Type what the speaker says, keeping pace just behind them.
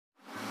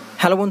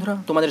Hello বন্ধুরা,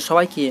 তোমাদের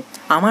সবাইকে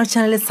আমার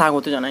চ্যানেলে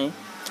স্বাগত জানাই।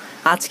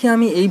 আজকে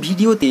আমি এই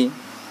ভিডিওতে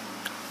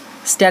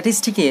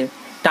স্ট্যাটিস্টিকের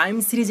টাইম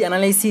সিরিজ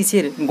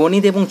অ্যানালাইসিসের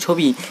গণিত এবং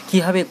ছবি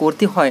কীভাবে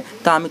করতে হয়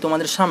তা আমি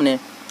তোমাদের সামনে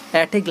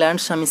অ্যাট এ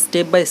গ্ল্যান্স আমি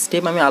স্টেপ বাই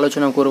স্টেপ আমি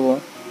আলোচনা করব।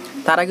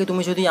 তার আগে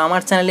তুমি যদি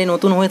আমার চ্যানেলে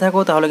নতুন হয়ে থাকো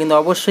তাহলে কিন্তু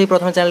অবশ্যই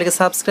প্রথমে চ্যানেলকে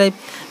সাবস্ক্রাইব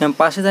এবং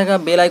পাশে থাকা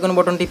বেল আইকন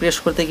বাটনটি প্রেস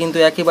করতে কিন্তু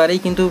একেবারেই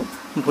কিন্তু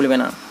ভুলবে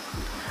না।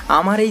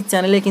 আমার এই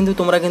চ্যানেলে কিন্তু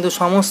তোমরা কিন্তু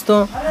সমস্ত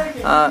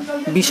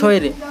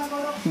বিষয়ের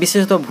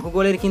বিশেষত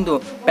ভূগোলের কিন্তু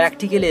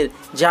প্র্যাকটিক্যালের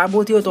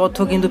যাবতীয় তথ্য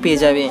কিন্তু পেয়ে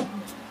যাবে।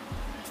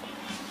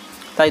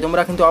 তাই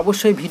তোমরা কিন্তু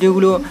অবশ্যই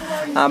ভিডিওগুলো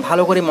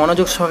ভালো করে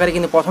মনোযোগ সহকারে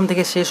কিন্তু প্রথম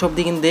থেকে শেষ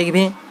অবধি কিন্তু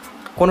দেখবে,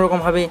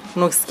 কোনোরকমভাবে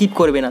কোনো স্কিপ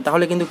করবে না,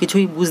 তাহলে কিন্তু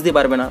কিছুই বুঝতে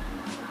পারবে না।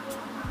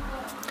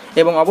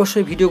 এবং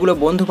অবশ্যই ভিডিওগুলো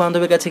বন্ধু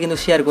বান্ধবের কাছে কিন্তু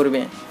শেয়ার করবে।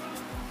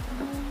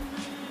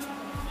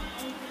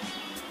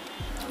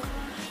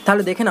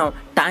 তাহলে দেখে নাও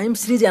টাইম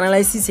সিরিজ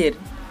অ্যানালাইসিসের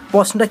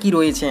প্রশ্নটা কী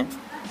রয়েছে।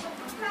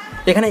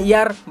 এখানে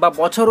ইয়ার বা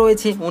বছর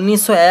রয়েছে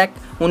 1901,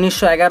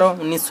 1911,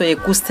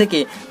 1921 থেকে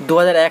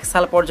 2001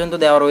 সাল পর্যন্ত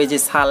দেওয়া রয়েছে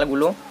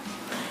সালগুলো।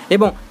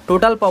 এবং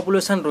টোটাল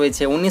পপুলেশান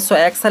রয়েছে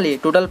 1901 সালে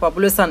টোটাল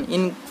পপুলেশান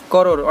ইন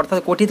করোর অর্থাৎ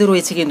কোটিতে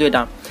রয়েছে কিন্তু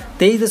এটা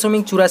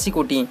 23.84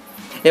 কোটি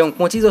এবং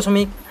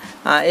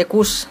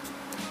 25.21,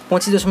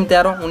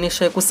 25.13,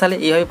 1921 সালে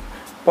এইভাবে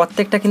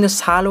প্রত্যেকটা কিন্তু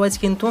সাল ওয়াইজ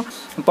কিন্তু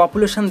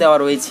পপুলেশান দেওয়া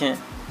রয়েছে।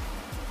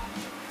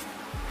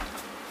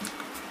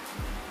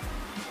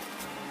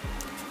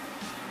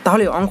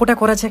 তাহলে অঙ্কটা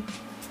করা যাক,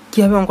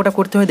 কীভাবে অঙ্কটা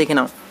করতে হয় দেখে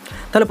নাও।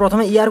 তাহলে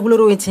প্রথমে ইয়ারগুলো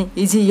রয়েছে,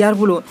 এই যে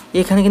ইয়ারগুলো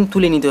এখানে কিন্তু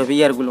তুলে নিতে হবে।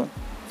 ইয়ারগুলো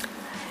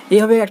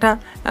এইভাবে একটা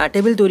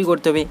টেবিল তৈরি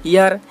করতে হবে।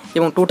 ইয়ার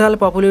এবং টোটাল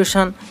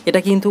পপুলেশান এটা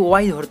কিন্তু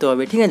ওয়াই ধরতে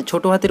হবে, ঠিক আছে,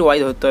 ছোটো হাতের ওয়াই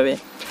ধরতে হবে।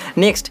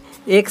 নেক্সট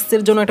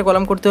এক্সের জন্য একটা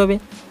কলাম করতে হবে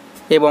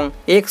এবং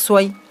এক্স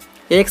ওয়াই,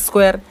 এক্স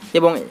স্কোয়ার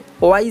এবং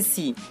ওয়াই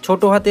সি,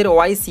 ছোটো হাতের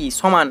ওয়াই সি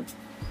সমান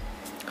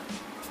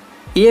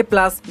এ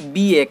প্লাস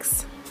বি এক্স।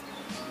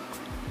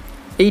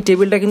 এই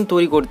টেবিলটা কিন্তু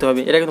তৈরি করতে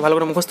হবে, এটা কিন্তু ভালো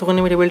করে মুখস্থ করে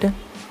নেবে টেবিলটা।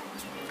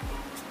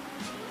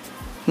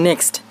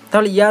 নেক্সট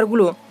তাহলে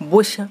ইয়ারগুলো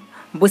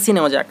বসিয়ে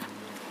নেওয়া যাক।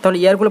 তাহলে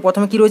ইয়ারগুলো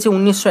প্রথমে কী রয়েছে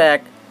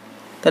 1901,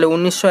 তাহলে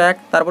 1901,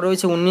 তারপরে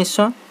রয়েছে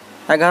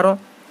 1911,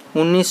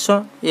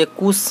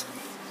 1921,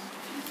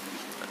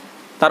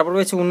 তারপর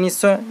রয়েছে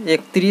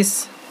 1931,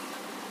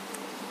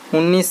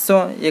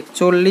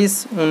 1941,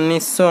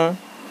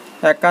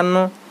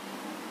 1951,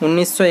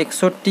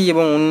 1961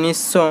 এবং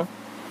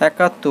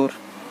 1971,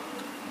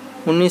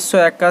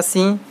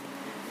 1981,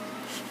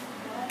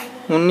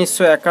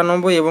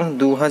 1991 এবং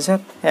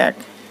 2001।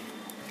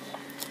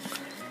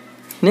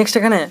 নেক্সট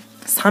এখানে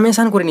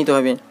সামেশান করে নিতে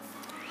হবে।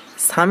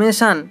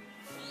 সামেশান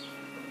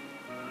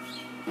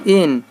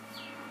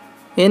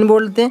এন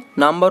বলতে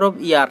নাম্বার অফ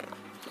ইয়ার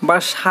বা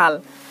সাল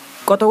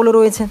কতগুলো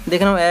রয়েছে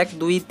দেখে নাও, 1,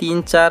 2, 3,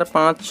 4,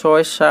 5,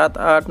 6, 7,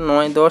 8,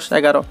 9, 10,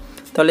 11।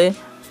 তাহলে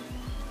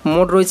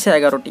মোট রয়েছে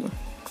 11টি।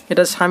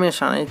 এটা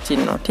সামেশানের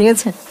চিহ্ন, ঠিক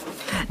আছে।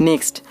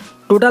 Next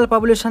total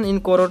population in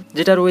crore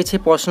যেটা রয়েছে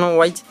প্রশ্ন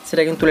ওয়াইজ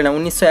সেটা কিন্তু তুলে নাও।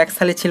 1901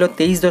 সালে ছিল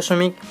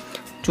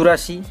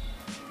 23.84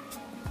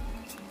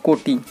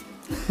 কোটি।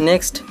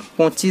 নেক্সট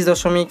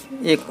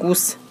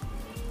 25.21,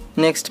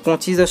 নেক্সট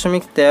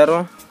 25.13,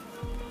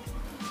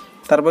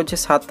 তারপর হচ্ছে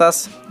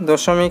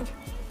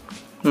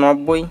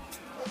 27.90,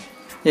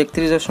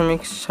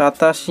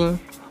 31.87,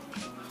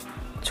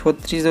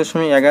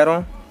 36.11,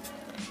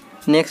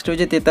 নেক্সট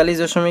হচ্ছে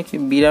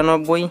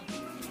 43.92,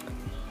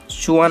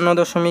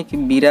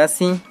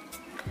 54.82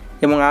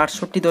 এবং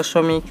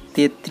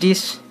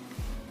 68.33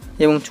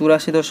 এবং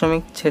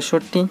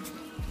 84.66,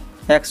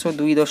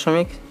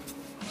 102.56।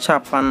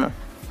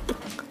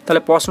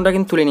 তাহলে প্রশ্নটা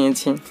কিন্তু তুলে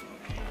নিয়েছি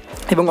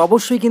এবং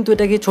অবশ্যই কিন্তু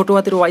এটাকে ছোটো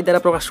হাতের ওয়াই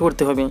দ্বারা প্রকাশ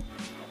করতে হবে।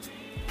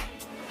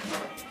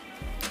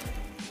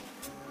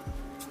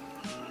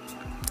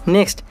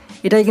 নেক্সট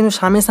এটাই কিন্তু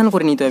সামেশান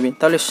করে নিতে হবে।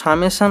 তাহলে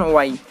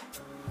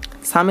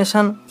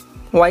সামেশান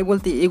ওয়াই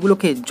বলতে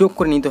এগুলোকে যোগ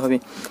করে নিতে হবে।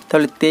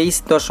 তাহলে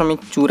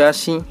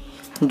 23.84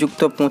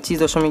 যুক্ত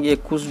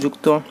 25.21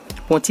 যুক্ত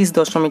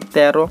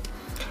 25.13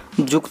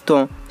 যুক্ত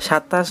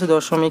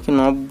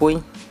 27.90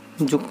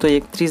 যুক্ত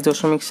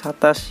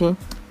 31.87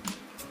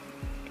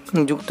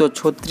 যুক্ত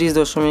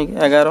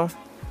 36.11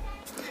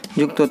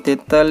 যুক্ত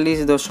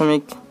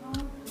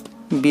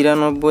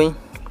 43.92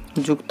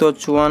 যুক্ত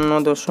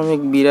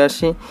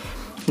 54.82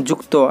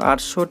 যুক্ত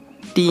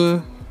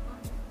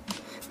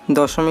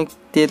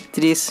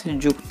 68.33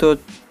 যুক্ত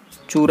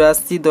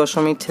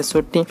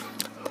 84.66,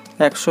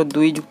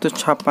 102 যুক্ত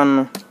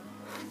 56।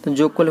 তো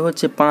যোগ করলে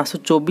হচ্ছে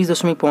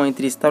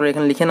 524.35। তাহলে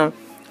এখানে লিখে নাও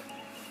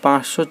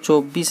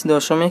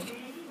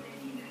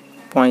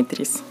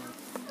 524.35।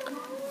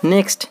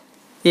 নেক্সট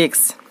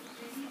এক্স,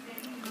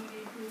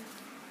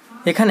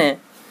 এখানে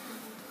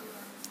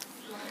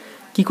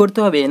কি করতে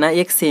হবে না,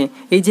 এক্সে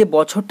এই যে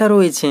বছরটা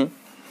রয়েছে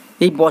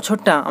এই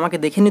বছরটা আমাকে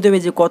দেখে নিতে হবে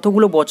যে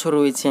কতগুলো বছর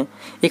রয়েছে।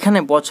 এখানে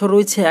বছর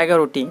রয়েছে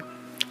 11টি।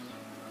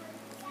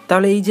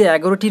 তাহলে এই যে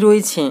 11টি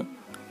রয়েছে,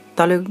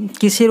 তাহলে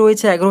কিসে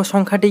রয়েছে 11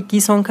 সংখ্যাটি, কী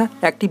সংখ্যা,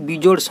 একটি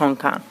বিজোড়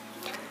সংখ্যা।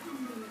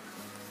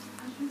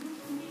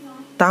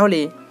 তাহলে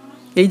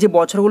এই যে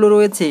বছরগুলো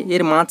রয়েছে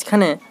এর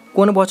মাঝখানে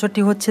কোন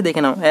বছরটি হচ্ছে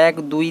দেখে নাও, 1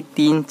 2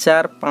 3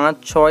 4 5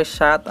 6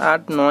 7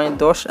 8 9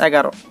 10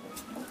 11।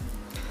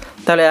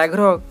 তাহলে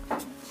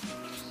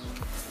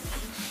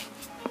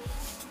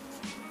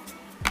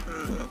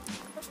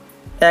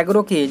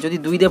 11কে যদি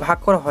 2 দিয়ে ভাগ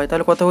করা হয়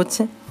তাহলে কত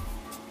হচ্ছে?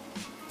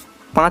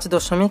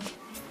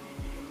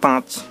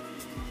 5.5।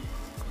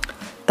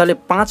 তাহলে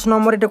 5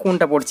 নম্বর এটা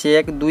কোনটা পড়ছে?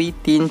 1 2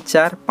 3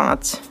 4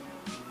 5,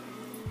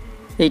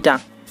 এইটা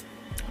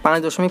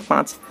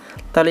 5.5।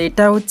 তাহলে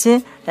এটা হচ্ছে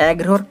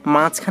 11র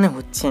মাঝখানে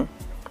হচ্ছে,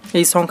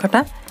 এই সংখ্যাটা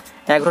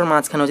 11র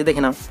মাঝখানে হচ্ছে।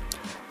 দেখে নাও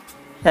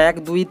 1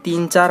 2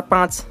 3 4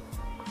 5,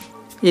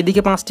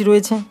 এদিকে 5টি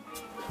রয়েছে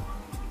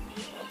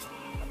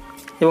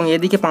এবং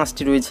এদিকে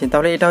 5টি রয়েছে,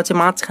 তাহলে এটা হচ্ছে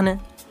মাঝখানে।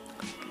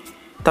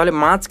 তাহলে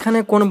মাঝখানে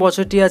কোন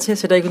বছরটি আছে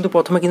সেটাই কিন্তু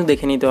প্রথমে কিন্তু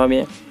দেখে নিতে হবে।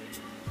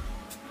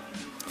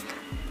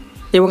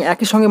 এবং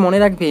একই সঙ্গে মনে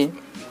রাখবে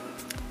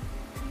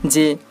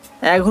যে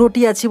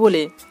 11টি আছে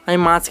বলে আমি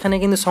মাঝখানে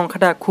কিন্তু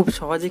সংখ্যাটা খুব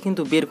সহজে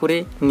কিন্তু বের করে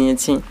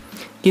নিয়েছি।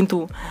 কিন্তু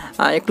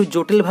একটু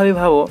জটিলভাবে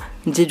ভাবো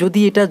যে যদি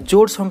এটা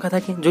জোড় সংখ্যা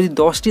থাকে, যদি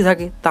 10টি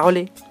থাকে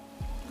তাহলে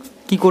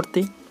কি করতে,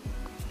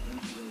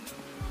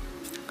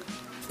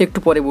 একটু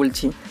পরে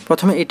বলছি।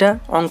 প্রথমে এটা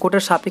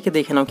অঙ্কটার সাপেক্ষে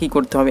দেখে নাও কী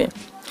করতে হবে।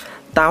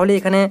 তাহলে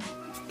এখানে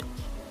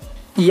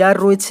ইয়ার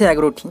রয়েছে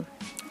 11টি,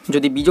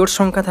 যদি বিজোড়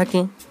সংখ্যা থাকে,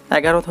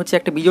 11 হচ্ছে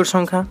একটা বিজোড়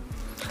সংখ্যা,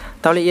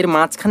 তাহলে এর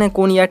মাঝখানে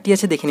কোন ইয়ারটি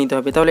আছে দেখে নিতে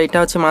হবে। তাহলে এটা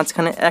হচ্ছে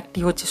মাঝখানে একটি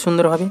হচ্ছে,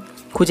 সুন্দরভাবে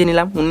খুঁজে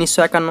নিলাম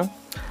 1951।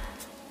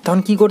 তখন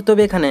কি করতে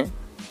হবে, এখানে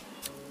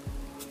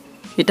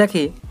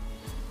এটাকে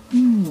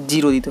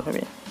 0 দিতে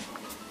হবে।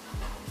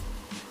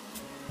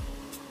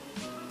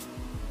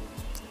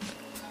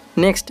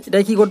 নেক্সট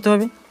এটাকে কী করতে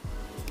হবে,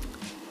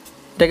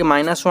 এটাকে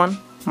 -1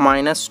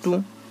 -2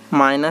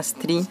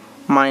 -3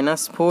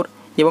 -4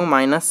 এবং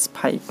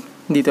 -5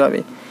 দিতে হবে।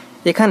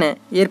 এখানে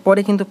এরপরে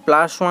কিন্তু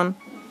 +1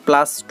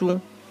 +2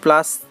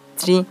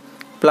 +3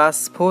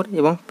 +4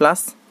 এবং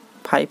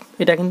 +5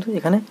 এটা কিন্তু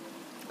এখানে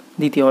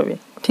দিতে হবে,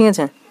 ঠিক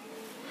আছে।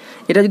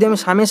 এটা যদি আমি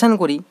সামেশান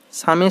করি,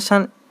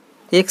 সামেশান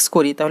এক্স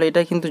করি, তাহলে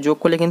এটা কিন্তু যোগ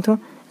করলে কিন্তু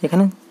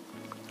এখানে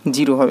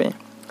 0 হবে।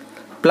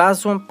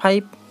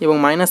 +5 এবং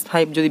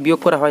 -5 যদি বিয়োগ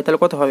করা হয় তাহলে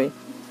কত হবে,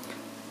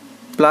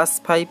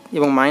 +5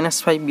 এবং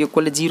 -5 বিয়োগ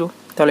করলে 0,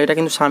 তাহলে এটা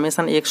কিন্তু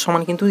সামেশান এক্স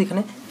সমান কিন্তু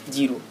এখানে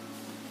 0।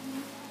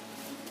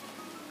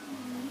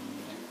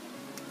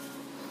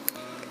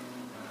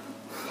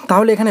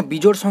 তাহলে এখানে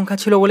বিজোড় সংখ্যা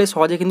ছিল বলে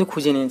সহজে কিন্তু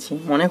খুঁজে নিয়েছি।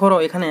 মনে করো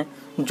এখানে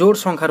জোড়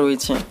সংখ্যা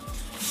রয়েছে,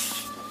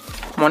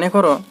 মনে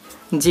করো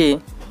যে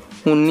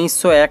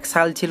 1901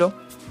 সাল ছিল,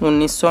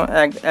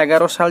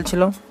 1911 সাল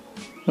ছিল,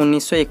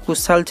 1921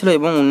 সাল ছিল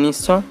এবং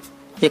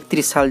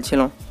 1931 সাল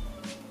ছিল,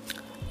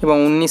 এবং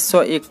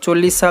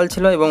 1941 সাল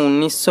ছিল এবং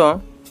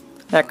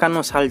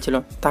 1951 সাল ছিল।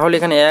 তাহলে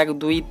এখানে 1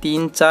 2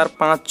 3 4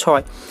 5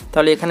 6,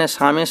 তাহলে এখানে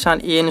সামেশান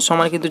n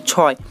সমান কিন্তু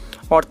 6,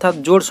 অর্থাৎ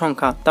জোড়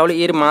সংখ্যা। তাহলে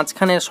এর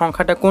মাঝখানের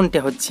সংখ্যাটা কোনটা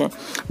হচ্ছে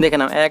দেখে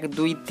নাও, 1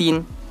 2 3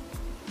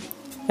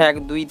 1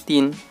 2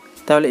 3,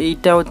 তাহলে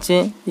এইটা হচ্ছে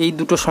এই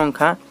দুটো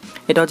সংখ্যা,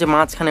 এটা হচ্ছে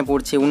মাঝখানে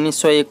পড়ছে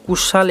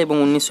 1921 সাল এবং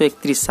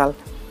 1931 সাল।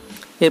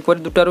 এরপরে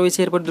দুটো রয়েছে,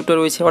 এরপরে দুটো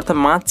রয়েছে, অর্থাৎ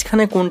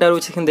মাঝখানে কোনটা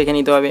রয়েছে এখানে দেখে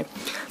নিতে হবে।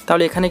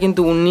 তাহলে এখানে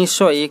কিন্তু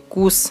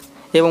 1921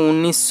 এবং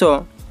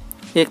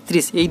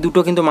 1931 এই দুটো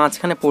কিন্তু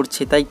মাঝখানে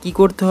পড়ছে। তাই কি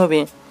করতে হবে,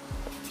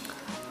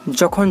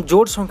 যখন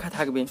জোড় সংখ্যা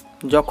থাকবে,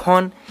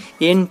 যখন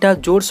এনটা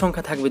জোড়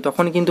সংখ্যা থাকবে,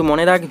 তখন কিন্তু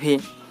মনে রাখবে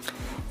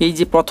এই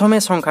যে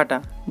প্রথমের সংখ্যাটা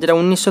যেটা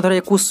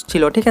 1921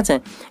 ছিল, ঠিক আছে,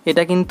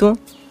 এটা কিন্তু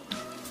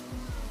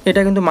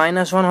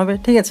 -1 হবে,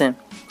 ঠিক আছে।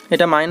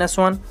 এটা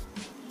 -1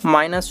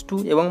 -2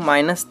 এবং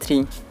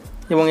 -3,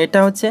 এবং এটা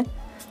হচ্ছে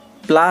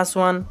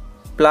 +1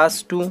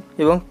 +2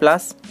 এবং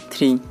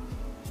 +3,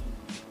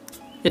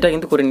 এটা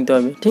কিন্তু করে নিতে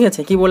হবে, ঠিক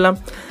আছে। কি বললাম,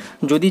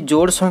 যদি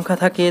জোড় সংখ্যা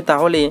থাকে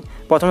তাহলে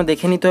প্রথমে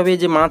দেখে নিতে হবে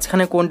যে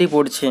মাঝখানে কোনটি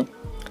পড়ছে।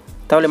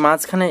 তাহলে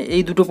মাঝখানে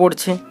এই দুটো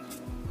পড়ছে,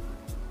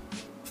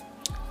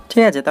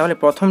 ঠিক আছে। তাহলে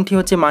প্রথমটি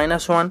হচ্ছে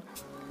 -1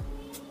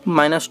 -2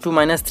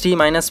 -3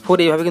 -4,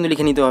 এইভাবে কিন্তু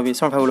লিখে নিতে হবে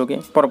সংখ্যাগুলোকে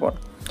পরপর।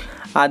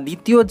 আর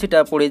দ্বিতীয় যেটা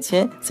পড়েছে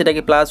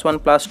সেটাকে +1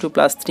 +2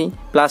 +3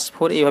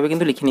 +4 এইভাবে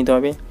কিন্তু লিখে নিতে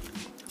হবে,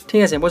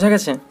 ঠিক আছে, বোঝা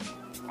গেছে।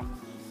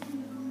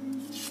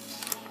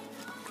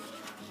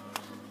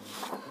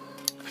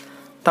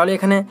 তাহলে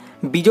এখানে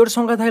বিজোড়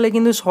সংখ্যা থাকলে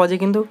কিন্তু সহজে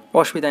কিন্তু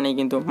অসুবিধা নেই,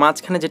 কিন্তু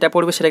মাঝখানে যেটা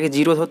পড়বে সেটাকে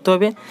 0 ধরতে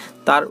হবে,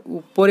 তার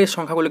উপরের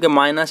সংখ্যাগুলোকে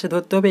মাইনাসে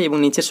ধরতে হবে এবং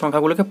নিচের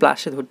সংখ্যাগুলোকে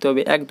প্লাসে ধরতে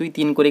হবে, 1 2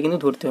 3 করে কিন্তু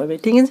ধরতে হবে,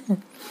 ঠিক আছে।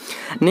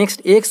 নেক্সট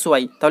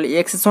XY, তাহলে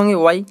এক্সের সঙ্গে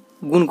ওয়াই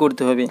গুণ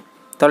করতে হবে।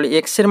 তাহলে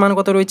এক্সের মান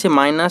কত রয়েছে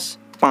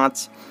 -5,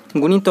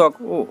 গুণিতক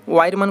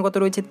ওয়াইয়ের মান কত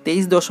রয়েছে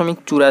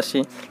 23.84,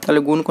 তাহলে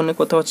গুণ করলে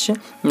কত হচ্ছে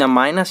না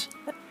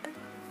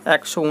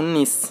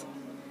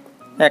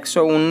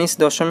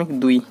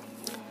 -119.2।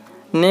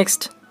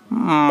 নেক্সট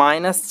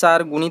 -4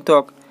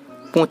 গুণিতক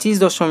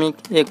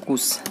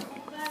 25.21,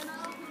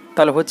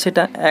 তাহলে হচ্ছে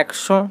এটা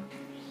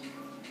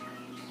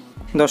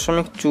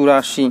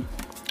 100.84।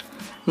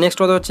 নেক্সট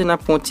কত হচ্ছে না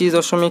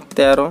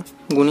 25.13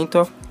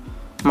 গুণিতক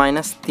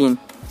 -3,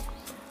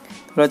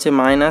 তাহলে হচ্ছে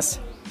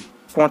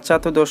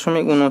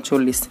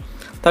 -75.39।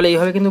 তাহলে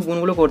এইভাবে কিন্তু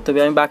গুণগুলো করতে হবে।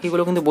 আমি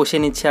বাকিগুলো কিন্তু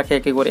বসিয়ে নিচ্ছি একে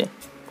একে করে।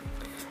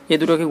 এই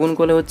দুটোকে গুণ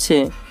করলে হচ্ছে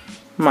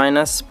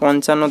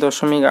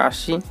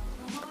 -55.80।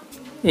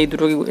 এই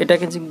দুটোকে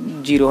এটাকে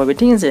 0 হবে,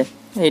 ঠিক আছে।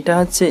 এটা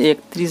হচ্ছে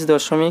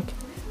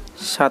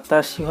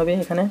 31.87 হবে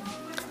এখানে।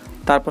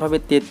 তারপর হবে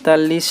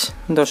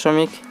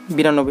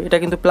 43.92। এটা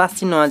কিন্তু প্লাস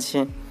চিহ্ন আছে,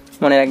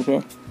 মনে রাখবে।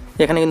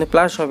 এখানে কিন্তু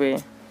প্লাস হবে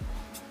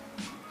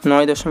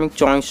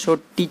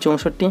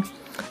 9.64।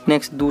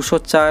 নেক্সট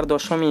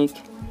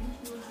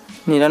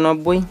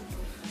 204.99,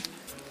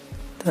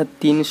 তার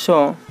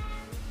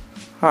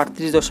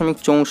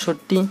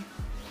 338.64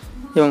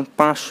 এবং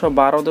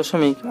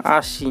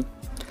 512.80।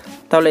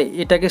 তাহলে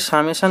এটাকে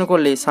সামেশান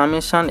করলে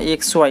সামেশান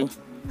এক্স ওয়াই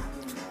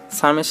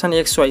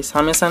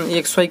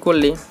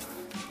করলে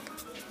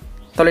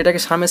তাহলে এটাকে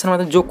সামেশান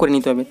মধ্যে যোগ করে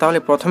নিতে হবে। তাহলে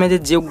প্রথমে যে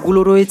যোগগুলো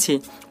রয়েছে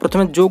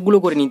প্রথমে যোগগুলো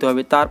করে নিতে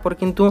হবে, তারপর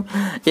কিন্তু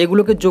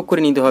এগুলোকে যোগ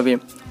করে নিতে হবে,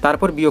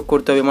 তারপর বিয়োগ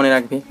করতে হবে, মনে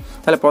রাখবে।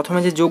 তাহলে প্রথমে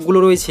যে যোগগুলো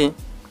রয়েছে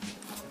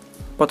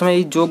প্রথমে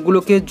এই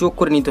যোগগুলোকে যোগ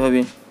করে নিতে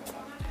হবে,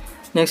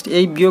 নেক্সট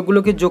এই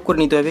বিয়োগগুলোকে যোগ করে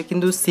নিতে হবে,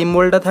 কিন্তু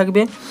সিম্বলটা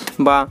থাকবে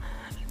বা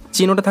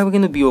চিহ্নটা থাকবে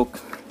কিন্তু বিয়োগ।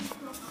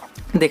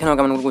 দেখে নাও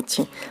কেমন করছি।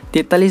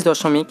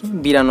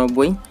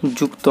 43.92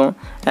 যুক্ত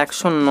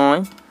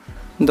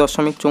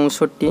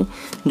 109.64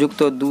 যুক্ত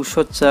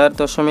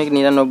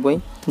 204.99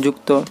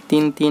 যুক্ত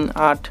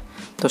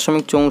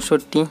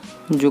 338.64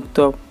 যুক্ত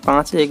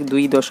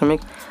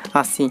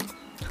 512.80।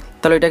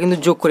 তাহলে এটা কিন্তু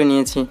যোগ করে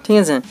নিয়েছি, ঠিক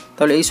আছে।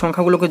 তাহলে এই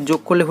সংখ্যাগুলোকে যোগ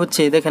করলে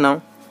হচ্ছে, দেখে নাও,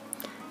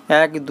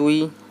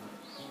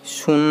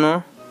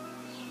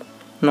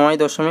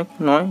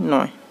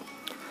 120.9.99।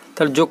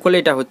 তাহলে যোগ করলে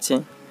এটা হচ্ছে।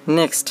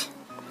 নেক্সট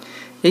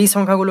এই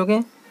সংখ্যাগুলোকে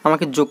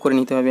আমাকে যোগ করে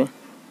নিতে হবে।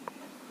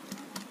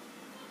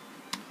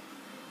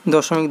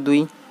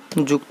 0.2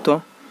 যুক্ত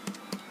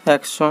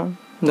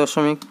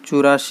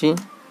 100.84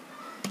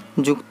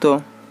 যুক্ত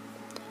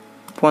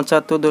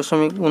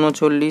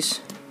 75.39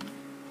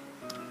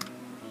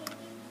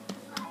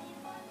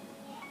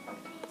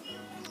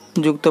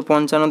 যুক্ত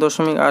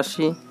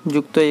 55.80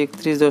 যুক্ত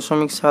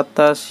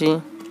 31.87।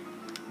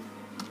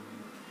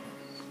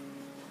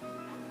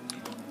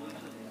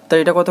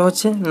 তাহলে এটা কত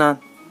হচ্ছে না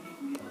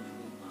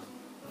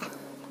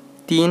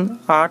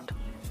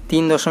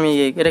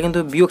 383.1। এটা কিন্তু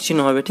বিয়োগ চিহ্ন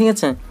হবে, ঠিক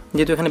আছে,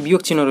 যেহেতু এখানে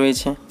বিয়োগ চিহ্ন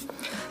রয়েছে।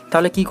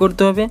 তাহলে কি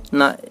করতে হবে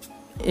না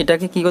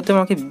এটাকে কি করতে হবে,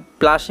 আমাকে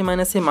প্লাসে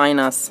মাইনাসে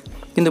মাইনাস,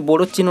 কিন্তু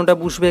বড় চিহ্নটা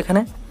বসবে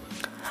এখানে,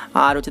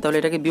 আর হচ্ছে তাহলে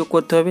এটাকে বিয়োগ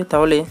করতে হবে।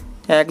 তাহলে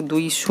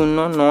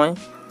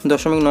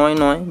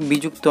 1209.99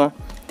 বিযুক্ত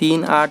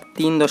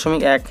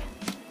 383.1।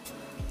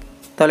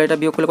 তাহলে এটা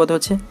বিয়োগ করলে কত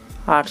হচ্ছে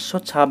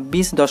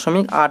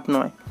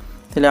 826.89।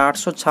 তাহলে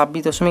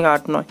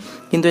 826.89,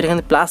 কিন্তু এটা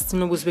কিন্তু প্লাস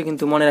চিহ্ন বসবে,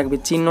 কিন্তু মনে রাখবে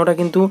চিহ্নটা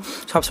কিন্তু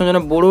সবসময় যেন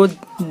বড়ো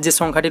যে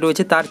সংখ্যাটি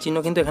রয়েছে তার চিহ্ন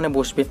কিন্তু এখানে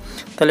বসবে।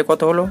 তাহলে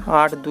কত হলো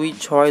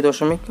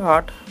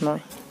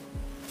 826.89,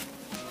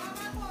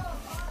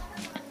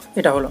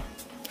 এটা হলো।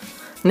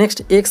 নেক্সট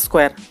এক্স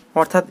স্কোয়ার,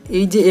 অর্থাৎ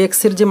এই যে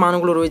এক্সের যে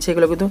মানগুলো রয়েছে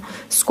এগুলো কিন্তু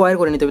স্কোয়ার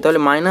করে নিতে হবে।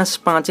 তাহলে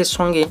 -5-এর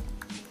সঙ্গে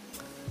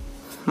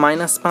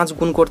 -5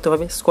 গুণ করতে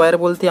হবে। স্কোয়ার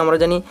বলতে আমরা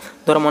জানি,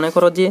 ধরো মনে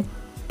করো যে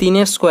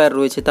 3-এর স্কোয়ার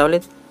রয়েছে, তাহলে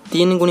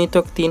 3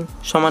 গুণিতক 3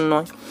 সমান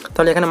 9।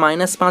 তাহলে এখানে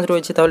 -5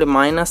 রয়েছে, তাহলে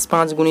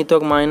 -5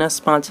 গুণিতক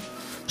 -5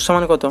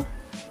 সমান কত,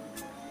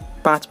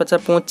 5×5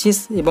 = 25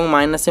 এবং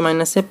মাইনাসে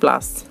মাইনাসে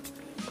প্লাস।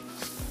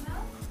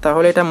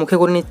 তাহলে এটা মুখে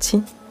করে নিচ্ছি,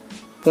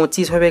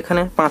 25 হবে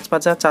এখানে,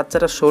 5×5 =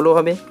 4×4 = 16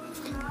 হবে,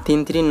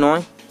 3×3 =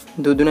 9,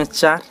 2×2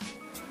 = 4,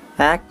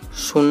 1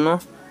 0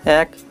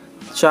 1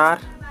 4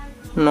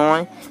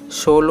 9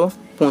 16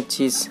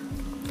 25।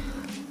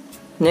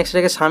 নেক্সট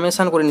এটাকে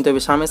সামেশান করে নিতে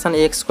হবে। সামেশান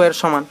এক্স স্কোয়ার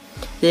সমান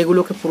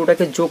এগুলোকে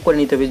পুরোটাকে যোগ করে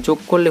নিতে হবে। যোগ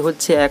করলে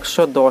হচ্ছে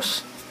 110।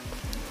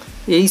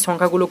 এই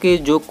সংখ্যাগুলোকে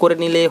যোগ করে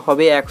নিলে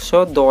হবে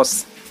 110।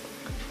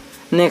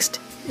 নেক্সট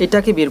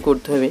এটাকে বের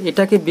করতে হবে।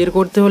 এটাকে বের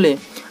করতে হলে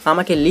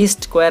আমাকে লিস্ট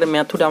স্কোয়ার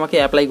মেথড আমাকে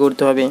অ্যাপ্লাই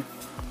করতে হবে।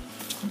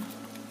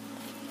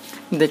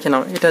 দেখে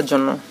নাও, এটার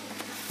জন্য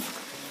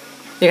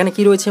এখানে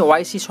কি রয়েছে,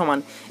 ওয়াইসি সমান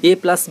a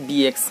 +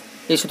 bx,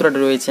 এই সূত্রটা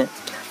রয়েছে।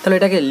 তাহলে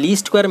এটাকে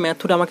লিস্ট স্কোয়ার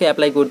মেথড আমাকে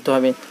অ্যাপ্লাই করতে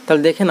হবে।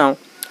 তাহলে দেখে নাও,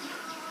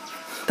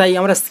 তাই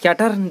আমরা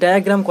স্ক্যাটার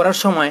ডায়াগ্রাম করার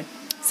সময়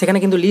সেখানে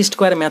কিন্তু লিস্ট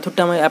স্কোয়ার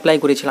মেথডটা আমরা অ্যাপ্লাই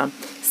করেছিলাম।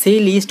 সেই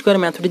লিস্ট স্কোয়ার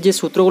মেথডের যে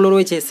সূত্রগুলো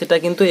রয়েছে সেটা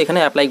কিন্তু এখানে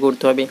অ্যাপ্লাই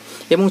করতে হবে,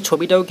 এবং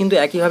ছবিটাও কিন্তু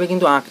একইভাবে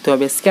কিন্তু আঁকতে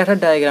হবে স্ক্যাটার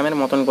ডায়াগ্রামের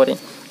মতন করে,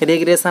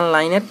 রিগ্রেশন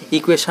লাইনের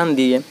ইকুয়েশান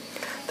দিয়ে।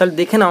 তাহলে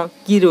দেখে নাও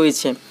কি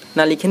রয়েছে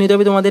না, লিখে নিতে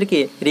হবে তোমাদেরকে,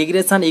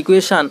 regression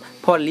equation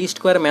for list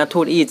square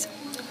method is.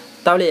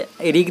 তাহলে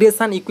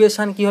রিগ্রেশন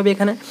ইকুয়েশান কী হবে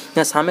এখানে,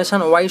 না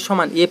সামেশান ওয়াই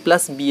সমান a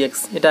 + bx,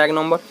 এটা 1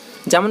 নম্বর,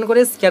 যেমন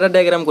করে স্ক্যাটার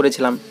ডায়াগ্রাম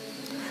করেছিলাম।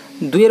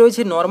 2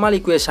 রয়েছে নর্মাল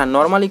ইকুয়েশান।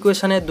 নর্মাল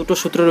ইকুয়েশানে দুটো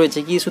সূত্র রয়েছে।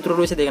 কী সূত্র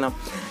রয়েছে দেখে নাও,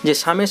 যে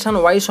সামেশান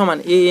ওয়াই সমান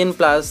an +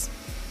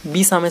 b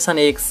সামেশান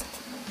এক্স,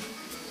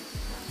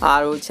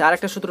 আর হচ্ছে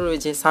আরেকটা সূত্র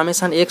রয়েছে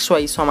সামেশান এক্স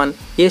ওয়াই সমান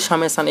a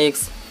summation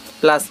x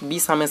plus b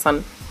summation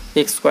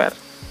x square.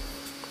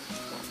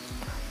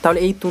 তাহলে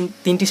এই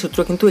 3টি সূত্র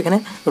কিন্তু এখানে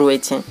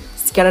রয়েছে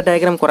স্ক্যাটার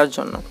ডায়াগ্রাম করার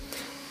জন্য।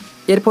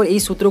 এরপর এই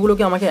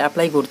সূত্রগুলোকে আমাকে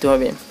অ্যাপ্লাই করতে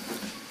হবে।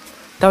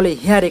 তাহলে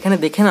হেয়ার এখানে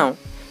দেখে নাও,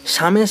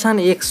 সামেশান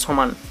এক্স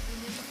সমান,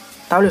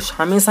 তাহলে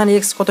সামেশান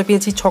এক্স কত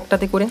পেয়েছি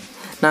ছকটাতে করে,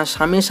 না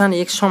সামেশান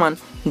এক্স সমান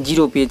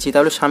 0 পেয়েছি,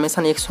 তাহলে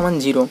সামেশান এক্স সমান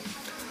 0।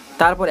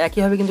 তারপর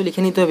একইভাবে কিন্তু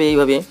লিখে নিতে হবে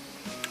এইভাবে,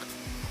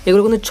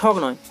 এগুলো কিন্তু ছক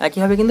নয়,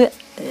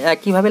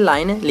 একইভাবে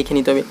লাইনে লিখে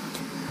নিতে হবে।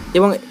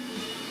 এবং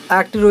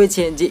আরেকটি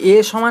রয়েছে যে এ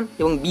সমান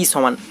এবং বি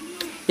সমান।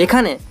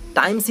 এখানে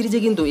টাইম সিরিজে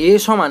কিন্তু এ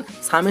সমান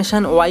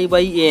সামেশান ওয়াই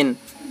বাই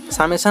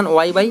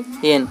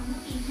এন,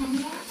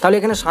 তাহলে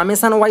এখানে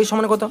সামেশান ওয়াই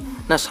সমান কত,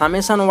 না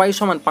সামেশান ওয়াই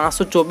সমান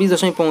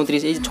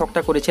 524.35, এই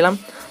ছকটা করেছিলাম,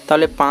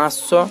 তাহলে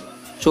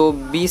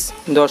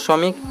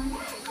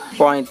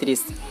 524.35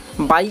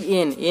 বাই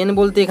এন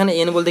বলতে এখানে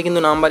এন বলতে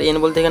কিন্তু নাম্বার, এন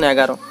বলতে এখানে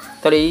 11,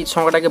 তাহলে এই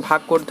সংখ্যাটাকে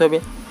ভাগ করতে হবে,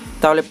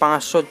 তাহলে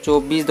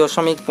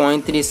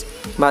 524.35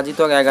 ভাজিত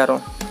 11,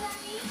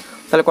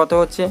 তাহলে কত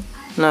হচ্ছে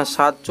না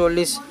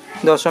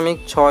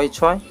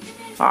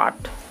 47.668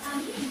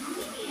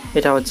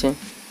 এটা হচ্ছে।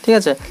 ঠিক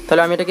আছে,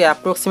 তাহলে আমি এটাকে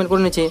অ্যাপ্রক্সিমেট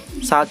করে নিচ্ছি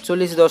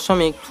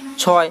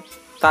 47.6,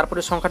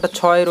 তারপরে সংখ্যাটা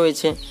 6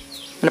 রয়েছে,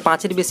 মানে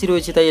 5-এর বেশি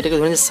রয়েছে, তাই এটাকে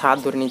ধরে নিচ্ছি 7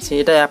 ধরে নিচ্ছি,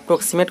 এটা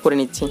অ্যাপ্রক্সিমেট করে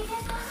নিচ্ছি।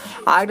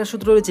 আর একটা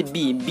সূত্র রয়েছে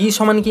বি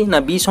সমান কি, না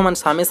বি সমান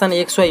summation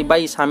x Y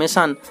by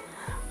summation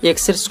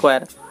এক্সের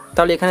স্কোয়ার।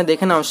 তাহলে এখানে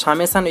দেখে নাও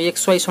সামেশান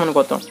এক্স ওয়াই সমান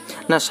কত,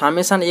 না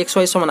সামেশান এক্স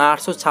ওয়াই সমান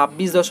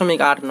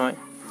 826.89,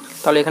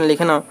 তাহলে এখানে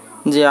লিখে নাও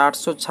যে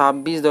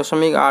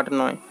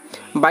 826.89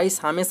 বাই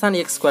সামেশান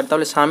এক্স স্কোয়ার,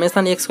 তাহলে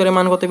সামেশান এক্স স্কোয়ারের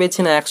মান কত পেয়েছি,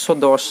 না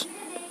 110,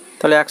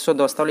 তাহলে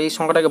 110, তাহলে এই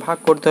সংখ্যাটাকে ভাগ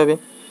করতে হবে,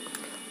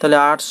 তাহলে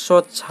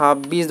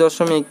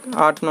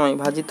 826.89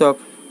 ভাজিত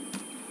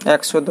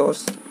 110,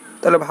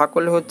 তাহলে ভাগ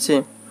করলে হচ্ছে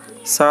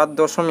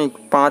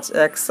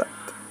 7.517,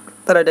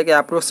 তাহলে এটাকে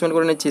অ্যাপ্রক্সিমেট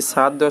করে নিচ্ছি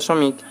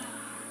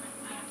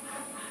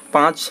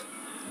 7.5,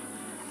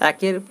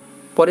 একের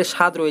পরে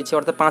 7 রয়েছে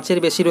অর্থাৎ 5-এর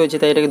বেশি রয়েছে,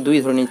 তাই এটাকে 2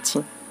 ধরে নিচ্ছি।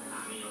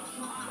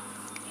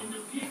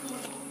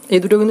 এই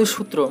দুটো কিন্তু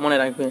সূত্র মনে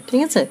রাখবে,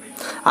 ঠিক আছে।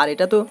 আর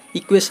এটা তো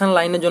ইকুয়েশন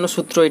লাইনের জন্য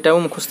সূত্র, এটাও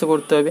মুখস্থ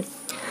করতে হবে।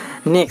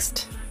 নেক্সট,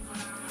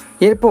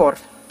 এরপর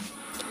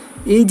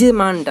এই যে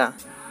মানটা,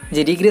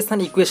 যে রিগ্রেশন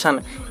ইকুয়েশান,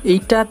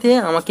 এইটাতে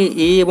আমাকে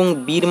এ এবং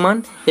বির মান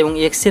এবং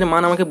এক্সের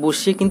মান আমাকে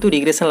বসিয়ে কিন্তু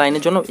রিগ্রেশন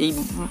লাইনের জন্য এই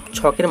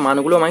ছকের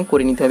মানগুলো আমাকে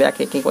করে নিতে হবে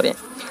একে একে করে।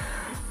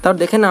 তারপর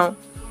দেখে নাও,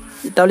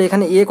 তাহলে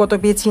এখানে এ কত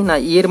পেয়েছি, না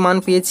এর মান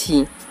পেয়েছি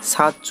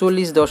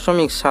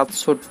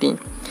 47.67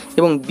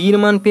 এবং বির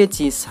মান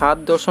পেয়েছি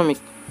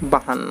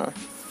 7.52,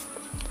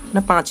 না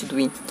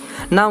 52।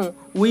 Now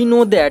we know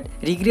that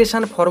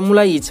regression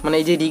formula is, মানে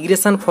এই যে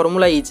regression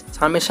formula is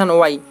summation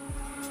Y,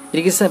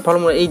 regression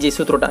formula এই যে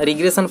সূত্রটা,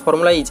 regression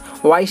formula is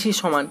Y C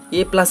সমান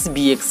এ প্লাস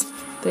বি এক্স।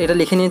 তো এটা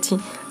লিখে নিয়েছি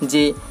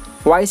যে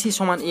ওয়াই সি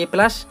সমান এ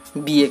প্লাস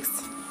বি এক্স।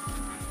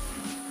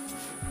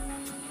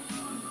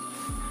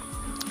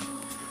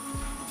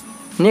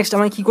 নেক্সট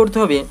আমায় কী করতে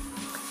হবে,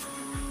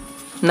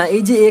 না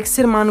এই যে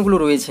এক্সের মানগুলো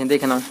রয়েছে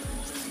দেখে নাও,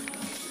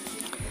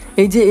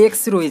 এই যে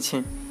এক্স রয়েছে,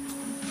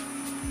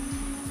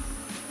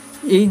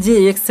 এই যে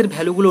এক্সের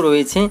ভ্যালুগুলো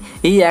রয়েছে,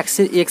 এই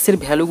এক্সের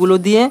ভ্যালুগুলো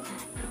দিয়ে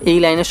এই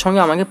লাইনের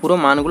সঙ্গে আমাকে পুরো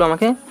মানগুলো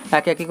আমাকে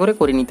একে একে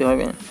করে নিতে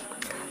হবে।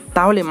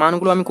 তাহলে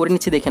মানগুলো আমি করে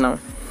নিচ্ছি দেখে নাও।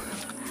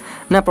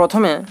 না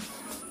প্রথমে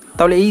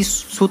তাহলে এই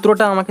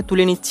সূত্রটা আমাকে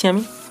তুলে নিচ্ছি,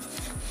 আমি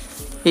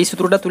এই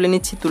সূত্রটা তুলে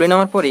নিচ্ছি, তুলে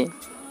নেওয়ার পরে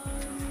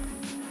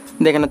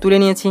দেখে না তুলে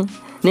নিয়েছি।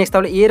 নেক্সট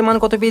তাহলে এর মান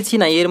কত পেয়েছি,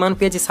 না এর মান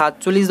পেয়েছি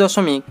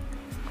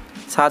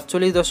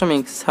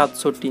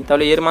 47.67,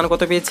 তাহলে এর মান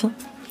কত পেয়েছি,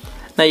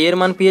 না এর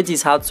মান পেয়েছি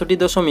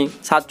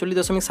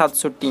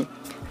 47.67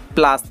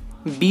 প্লাস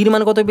বির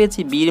মান কত পেয়েছি,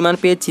 বির মান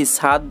পেয়েছি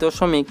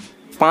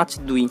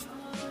 7.52,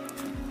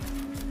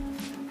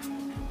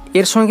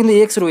 এর সঙ্গে কিন্তু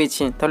এক্স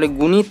রয়েছে, তাহলে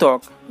গুণিতক,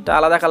 এটা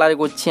আলাদা কালারে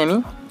করছি আমি,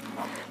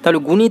 তাহলে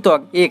গুণিতক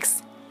এক্স,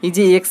 এই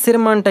যে এক্সের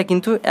মানটা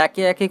কিন্তু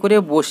একে একে করে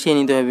বসিয়ে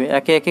নিতে হবে,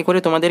 একে একে করে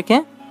তোমাদেরকে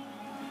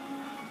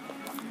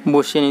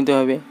বসিয়ে নিতে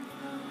হবে।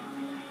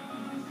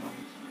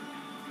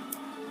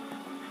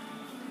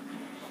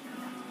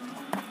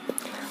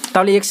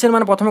 তাহলে এক্সের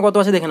মান প্রথমে কত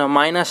আছে দেখে নাও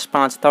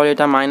 -5, তাহলে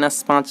এটা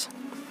 -5,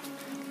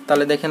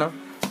 তাহলে দেখে নাও,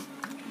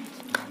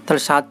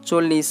 তাহলে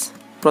 47,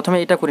 প্রথমে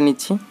এটা করে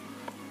নিচ্ছি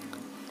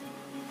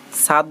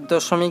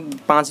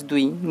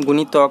 7.52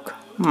 গুণিতক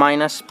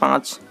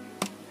 -5,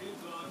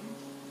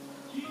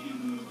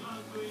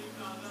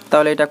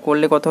 তাহলে এটা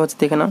করলে কত হচ্ছে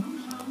দেখে নাও,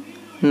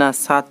 না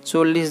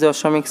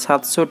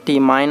 47.67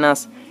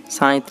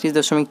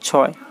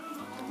 -37.6,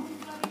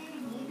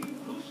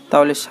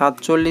 তাহলে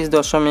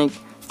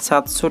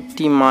 47.67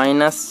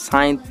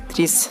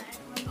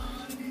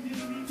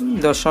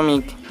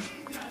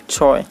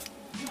 -37.6,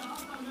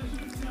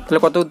 তাহলে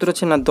কত উত্তর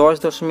হচ্ছে, না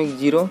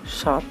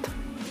 10.07,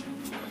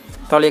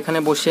 তাহলে এখানে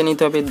বসিয়ে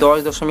নিতে হবে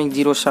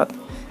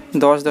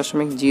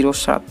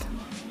 10.07।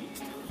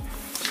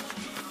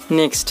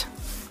 নেক্সট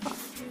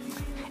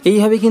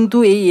এইভাবে কিন্তু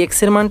এই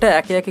এক্সের মানটা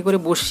একে একে করে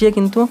বসিয়ে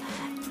কিন্তু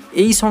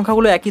এই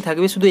সংখ্যাগুলো একই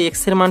থাকবে, শুধু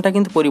এক্সের মানটা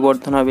কিন্তু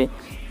পরিবর্তন হবে,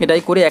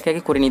 এটাই করে একে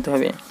একে করে নিতে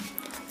হবে।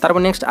 তারপর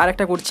নেক্সট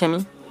আরেকটা করছি আমি,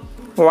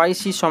 ওয়াই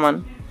সি সমান,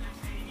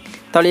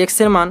 তাহলে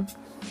এক্সের মান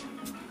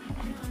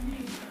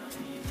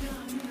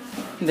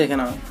দেখে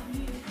নাও,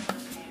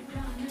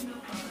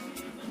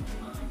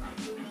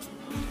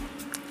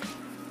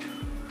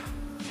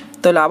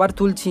 তাহলে আবার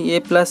তুলছি এ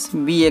প্লাস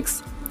বি এক্স,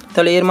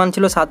 তাহলে এর মান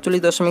ছিল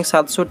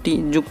 47.67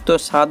 যুক্ত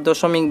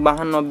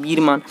 7.52 বির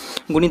মান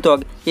গুণিতক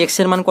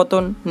এক্সের মান কত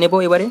নেব,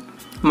 এবারে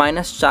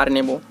 -4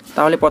 নেব।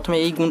 তাহলে প্রথমে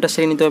এই গুণটা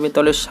সেরে নিতে হবে।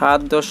 তাহলে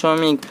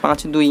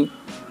 7.52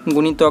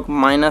 গুণিতক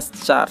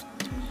 -4,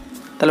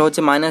 তাহলে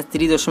হচ্ছে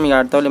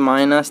 -3.8, তাহলে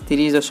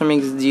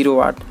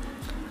 -30.08।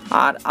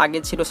 আর আগে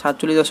ছিল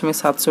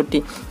 47.67,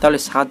 তাহলে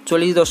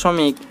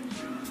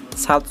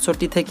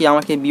 47.67 থেকে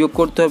আমাকে বিয়োগ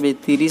করতে হবে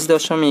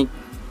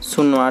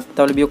 30.08।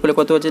 তাহলে বিয়োগ করলে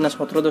কত হচ্ছে না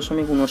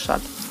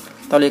 17.59।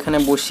 তাহলে এখানে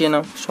বসিয়ে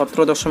নাও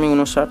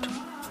 17.59।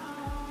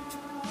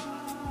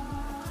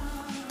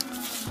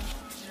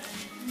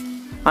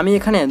 আমি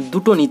এখানে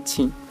দুটো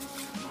নিচ্ছি,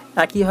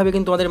 একইভাবে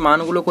কিন্তু আমাদের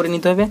মানগুলো করে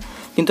নিতে হবে,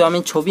 কিন্তু আমি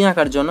ছবি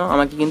আঁকার জন্য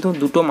আমাকে কিন্তু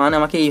দুটো মান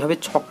আমাকে এইভাবে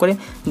ছক করে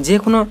যে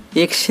কোনো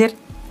এক্সের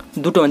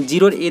দুটো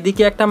জিরোর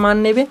এদিকে একটা মান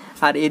নেবে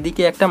আর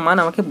এদিকে একটা মান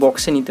আমাকে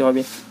বক্সে নিতে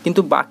হবে,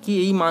 কিন্তু বাকি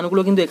এই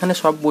মানগুলো কিন্তু এখানে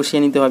সব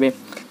বসিয়ে নিতে হবে।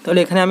 তাহলে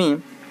এখানে আমি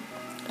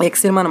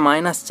এক্সের মান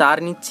 -4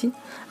 নিচ্ছি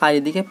আর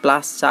এদিকে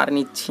 +4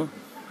 নিচ্ছি।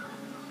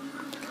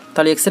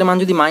 তাহলে এক্সের মান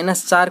যদি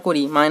 -4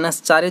 করি,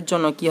 -4-এর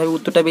জন্য কী হবে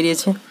উত্তরটা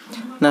বেরিয়েছে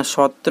না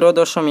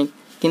 17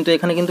 কিন্তু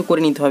এখানে কিন্তু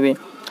করে নিতে হবে।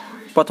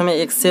 প্রথমে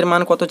এক্সের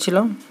মান কত ছিল,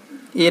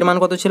 এর মান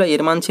কত ছিল,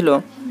 এর মান ছিল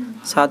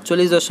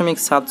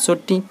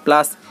 47.67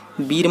 প্লাস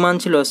বির মান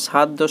ছিল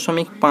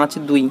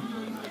 7.52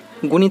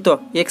 গুণিত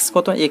এক্স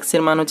কত,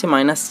 এক্সের মান হচ্ছে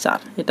 -4,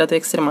 এটা তো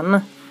এক্সের মান না।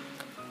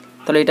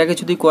 তাহলে এটাকে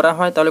যদি করা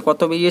হয় তাহলে কত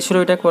বেরিয়েছিল,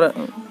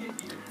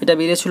 এটা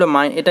বেরিয়েছিল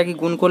এটাকে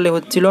গুণ করলে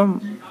হচ্ছিল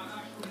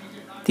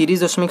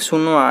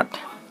 30.08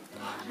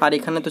 আর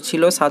এখানে তো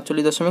ছিল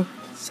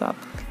 47.7,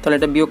 তাহলে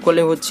এটা বিয়োগ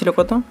করলে হচ্ছিল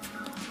কত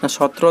না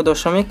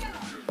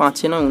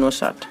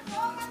 17.59।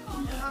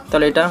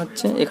 তাহলে এটা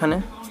হচ্ছে এখানে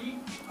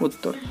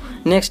উত্তর।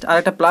 নেক্সট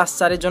আরেকটা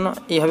 +4-এর জন্য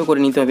এইভাবে করে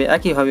নিতে হবে,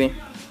 একইভাবে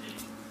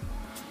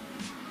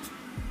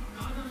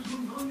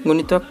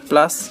গুণিতক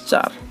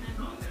 +4,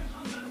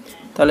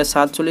 তাহলে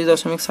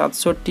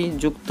 47.67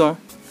 যুক্ত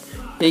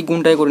এই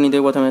গুণটাই করে নিতে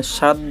হবে প্রথমে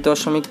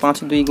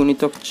 7.52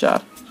 গুণিতক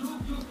 4,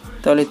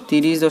 তাহলে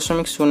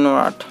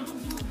 30.08।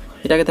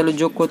 এটাকে তাহলে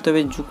যোগ করতে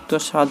হবে, যুক্ত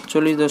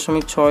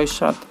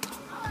 47.67,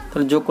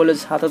 তাহলে যোগ করলে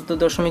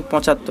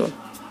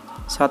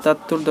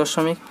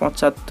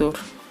 77.75।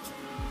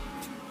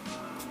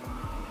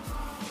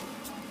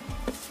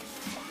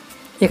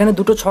 এখানে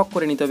দুটো ছক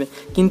করে নিতে হবে,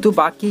 কিন্তু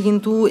বাকি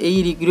কিন্তু এই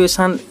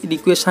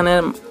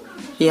রিকুয়েশানের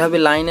এইভাবে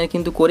লাইনের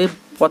কিন্তু করে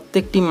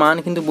প্রত্যেকটি মান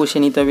কিন্তু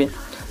বসিয়ে নিতে হবে।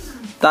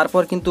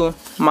 তারপর কিন্তু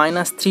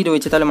 -3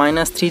 রয়েছে, তাহলে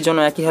 -3-র জন্য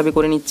একইভাবে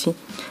করে নিচ্ছি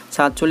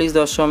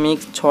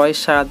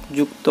 47.67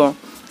 যুক্ত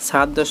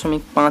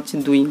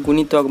 7.52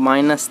 গুণিতক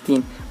 -3,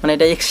 মানে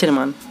এটা এক্সের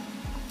মান।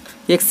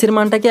 এক্সের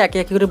মানটাকে একে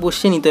একে করে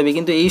বসিয়ে নিতে হবে,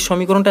 কিন্তু এই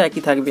সমীকরণটা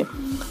একই থাকবে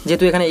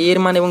যেহেতু এখানে এর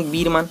মান এবং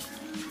বির মান।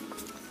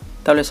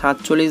 তাহলে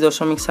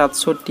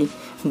 47.67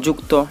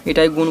 যুক্ত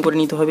এটাই গুণ করে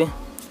নিতে হবে,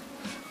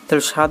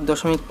 তাহলে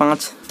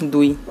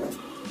 7.52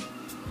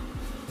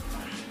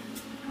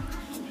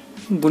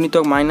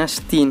 গুণিতক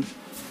 -3,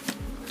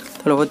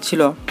 তাহলে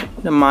হচ্ছিল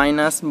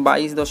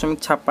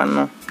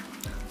 -22.56।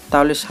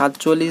 তাহলে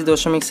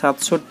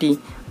 47.67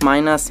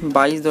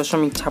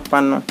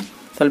 -22.56,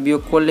 তাহলে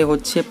বিয়োগ করলে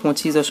হচ্ছে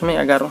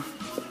 25.11।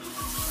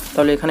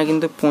 তাহলে এখানে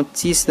কিন্তু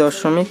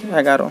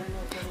 25.11।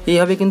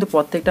 এইভাবে কিন্তু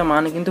প্রত্যেকটা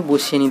মান কিন্তু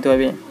বসিয়ে নিতে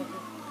হবে।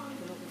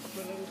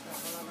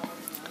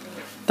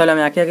 তাহলে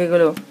আমি একে একে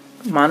করে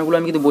মানগুলো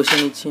আমি কিন্তু বসিয়ে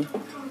নিচ্ছি।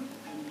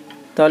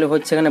 তাহলে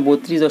হচ্ছে এখানে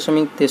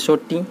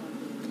 32.63,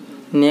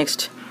 নেক্সট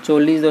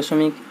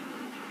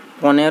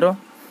 40.15,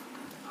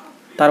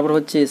 তারপর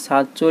হচ্ছে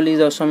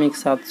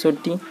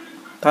 47.67,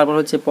 তারপর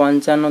হচ্ছে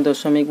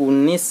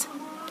 55.19,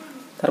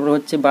 তারপর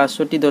হচ্ছে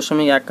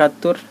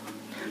 62.71।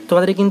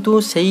 তোমাদের কিন্তু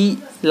সেই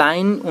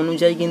লাইন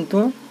অনুযায়ী কিন্তু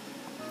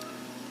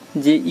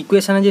যে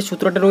ইকুয়েশানে যে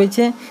সূত্রটা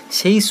রয়েছে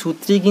সেই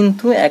সূত্রে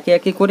কিন্তু একে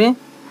একে করে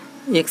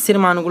এক্সের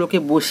মানগুলোকে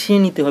বসিয়ে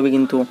নিতে হবে,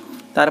 কিন্তু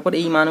তারপর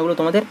এই মানগুলো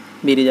তোমাদের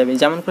বেরিয়ে যাবে।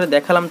 যেমন করে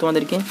দেখালাম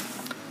তোমাদেরকে,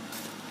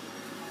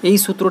 এই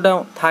সূত্রটা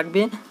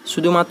থাকবে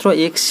শুধুমাত্র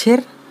এক্সের,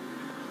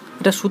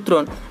 এটা সূত্র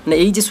মানে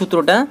এই যে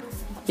সূত্রটা,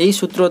 এই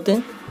সূত্রতে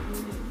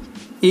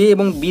এ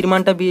এবং বির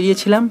মানটা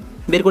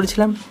বের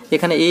করেছিলাম,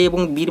 এখানে এ এবং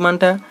বির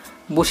মানটা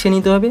বসিয়ে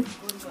নিতে হবে,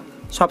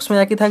 সবসময়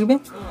একই থাকবে,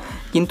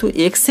 কিন্তু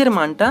এক্সের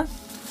মানটা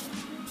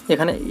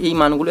এখানে এই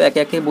মানগুলো একে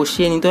একে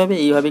বসিয়ে নিতে হবে।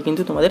 এইভাবে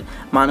কিন্তু তোমাদের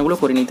মানগুলো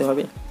করে নিতে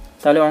হবে।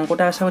 তাহলে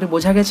অঙ্কটা আশা করি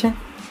বোঝা গেছে।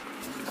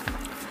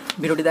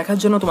 ভিডিওটি দেখার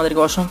জন্য তোমাদেরকে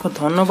অসংখ্য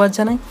ধন্যবাদ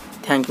জানাই,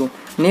 থ্যাংক ইউ।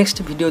 নেক্সট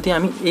ভিডিওতে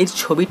আমি এই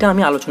ছবিটা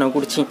আমি আলোচনা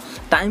করছি,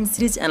 টাইম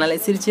সিরিজ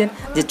অ্যানালাইসিসের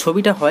যে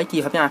ছবিটা হয়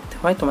কীভাবে আঁকতে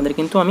হয় তোমাদের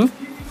কিন্তু আমি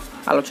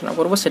আলোচনা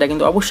করব, সেটা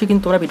কিন্তু অবশ্যই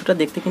কিন্তু তোমরা ভিডিওটা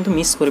দেখতে কিন্তু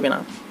মিস করবে না।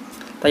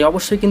 তাই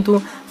অবশ্যই কিন্তু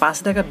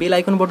পাশে থাকা বেল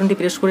আইকন বাটনটি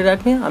প্রেস করে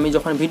রাখবে, আমি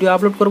যখন ভিডিও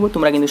আপলোড করব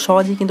তোমরা কিন্তু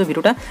সহজেই কিন্তু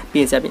ভিডিওটা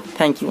পেয়ে যাবে।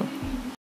 Thank you.